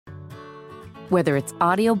Whether it's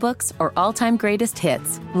audiobooks or all-time greatest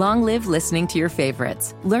hits, long live listening to your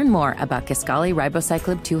favorites. Learn more about Kisqali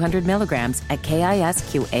Ribociclib 200 milligrams at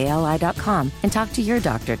KISQALI.com and talk to your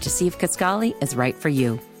doctor to see if Kisqali is right for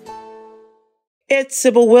you. It's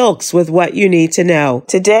Sybil Wilkes with what you need to know.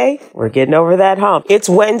 Today, we're getting over that hump. It's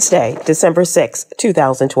Wednesday, December 6,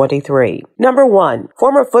 2023. Number 1,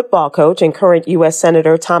 former football coach and current U.S.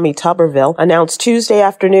 Senator Tommy Tuberville announced Tuesday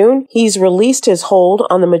afternoon he's released his hold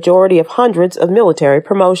on the majority of hundreds of military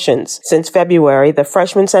promotions. Since February, the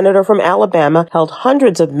freshman senator from Alabama held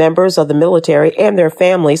hundreds of members of the military and their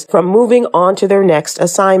families from moving on to their next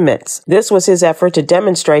assignments. This was his effort to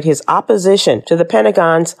demonstrate his opposition to the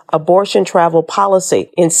Pentagon's abortion travel policy,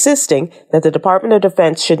 insisting that the Department of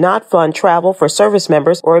Defense should not fund travel for service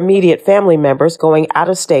members or immediate family members going out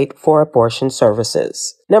of state for abortion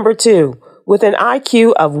services. Number 2, with an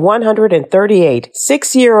IQ of 138,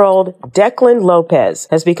 6-year-old Declan Lopez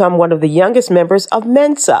has become one of the youngest members of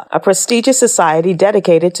Mensa, a prestigious society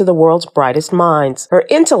dedicated to the world's brightest minds. Her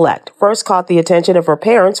intellect first caught the attention of her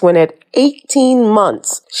parents when at 18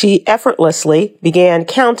 months, she effortlessly began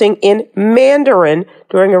counting in Mandarin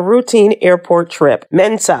during a routine airport trip.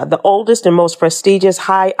 Mensa, the oldest and most prestigious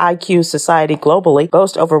high IQ society globally,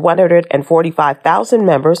 boasts over 145,000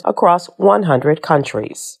 members across 100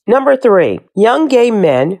 countries. Number 3, young gay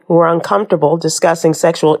men who are uncomfortable discussing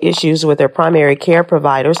sexual issues with their primary care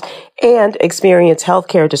providers and experience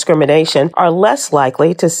healthcare discrimination are less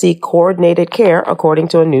likely to seek coordinated care, according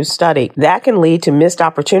to a new study. That can lead to missed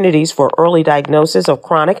opportunities for early diagnosis of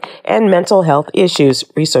chronic and mental health issues,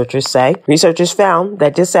 researchers say. Researchers found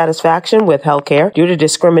that dissatisfaction with healthcare due to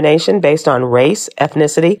discrimination based on race,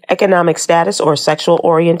 ethnicity, economic status, or sexual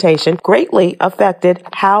orientation greatly affected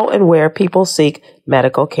how and where people seek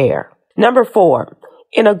medical care. Number 4.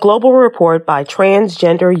 In a global report by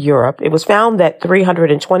Transgender Europe, it was found that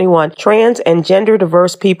 321 trans and gender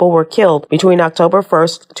diverse people were killed between October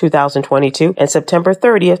 1st, 2022 and September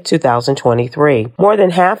 30th, 2023. More than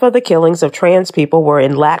half of the killings of trans people were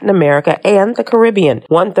in Latin America and the Caribbean.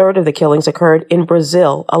 1/3 of the killings occurred in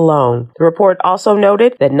Brazil alone. The report also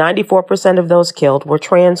noted that 94% of those killed were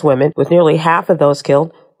trans women, with nearly half of those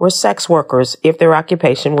killed were sex workers if their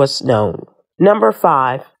occupation was known. Number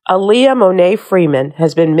 5. Aaliyah Monet Freeman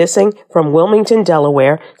has been missing from Wilmington,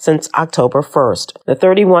 Delaware since October 1st. The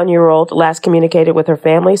 31-year-old last communicated with her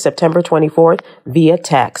family September 24th via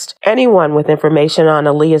text. Anyone with information on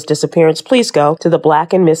Aaliyah's disappearance, please go to the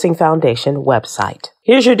Black and Missing Foundation website.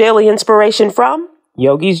 Here's your daily inspiration from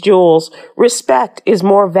Yogi's Jewels. Respect is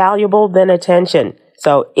more valuable than attention.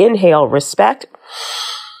 So inhale respect.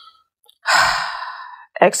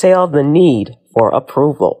 Exhale the need for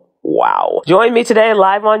approval. Wow. Join me today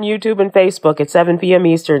live on YouTube and Facebook at 7 p.m.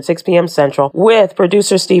 Eastern, 6 p.m. Central with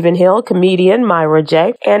producer Stephen Hill, comedian Myra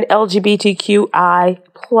J., and LGBTQI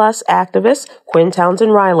plus activist Quinn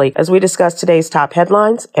Townsend Riley as we discuss today's top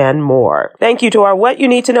headlines and more. Thank you to our What You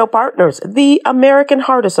Need to Know partners, the American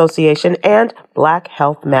Heart Association and Black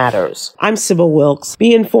Health Matters. I'm Sybil Wilkes.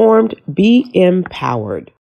 Be informed, be empowered.